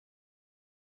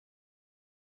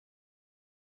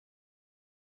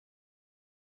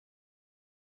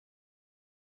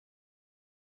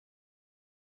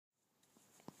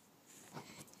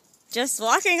just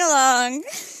walking along,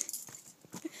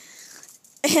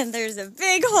 and there's a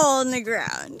big hole in the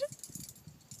ground.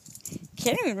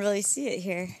 Can't even really see it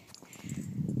here.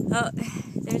 Oh,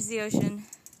 there's the ocean.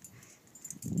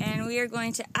 And we are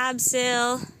going to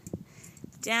absail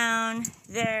down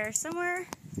there somewhere.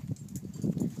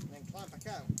 And then climb back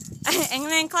out. And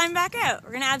then climb back out.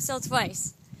 We're going to absail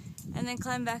twice. And then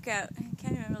climb back out. I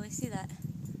can't even really see that.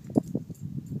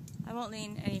 I won't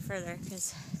lean any further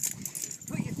because...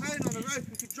 Put your phone on the rope,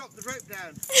 you could drop the rope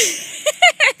down.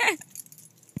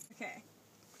 Okay,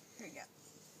 here we go.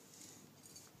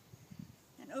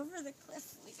 And over the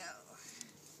cliff we go.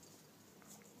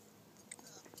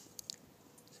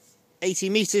 80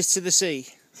 metres to the sea.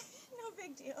 No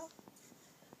big deal.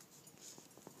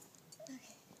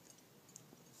 Okay.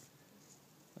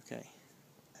 Okay.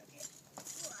 Okay.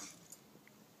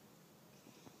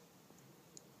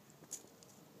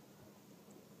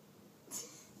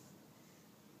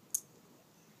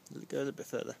 Let it go a little bit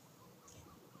further.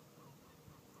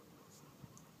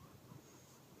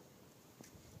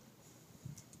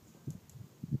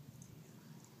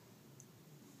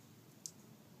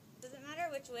 Does it matter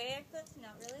which way I clip?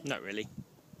 Not really? Not really.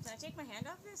 Can I take my hand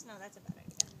off this? No, that's a bad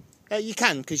idea. You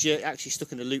can, because you're actually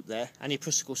stuck in a loop there, and your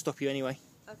prusik will stop you anyway.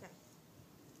 Okay.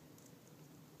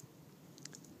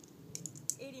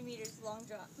 80 meters long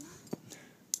drop.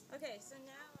 Okay, so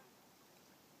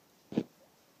now...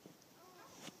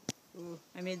 Ooh,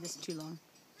 I made this too long.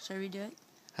 Should I redo it?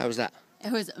 How was that?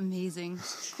 It was amazing.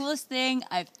 Coolest thing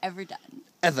I've ever done.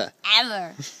 Ever?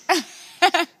 Ever.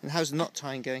 And how's the knot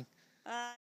tying going?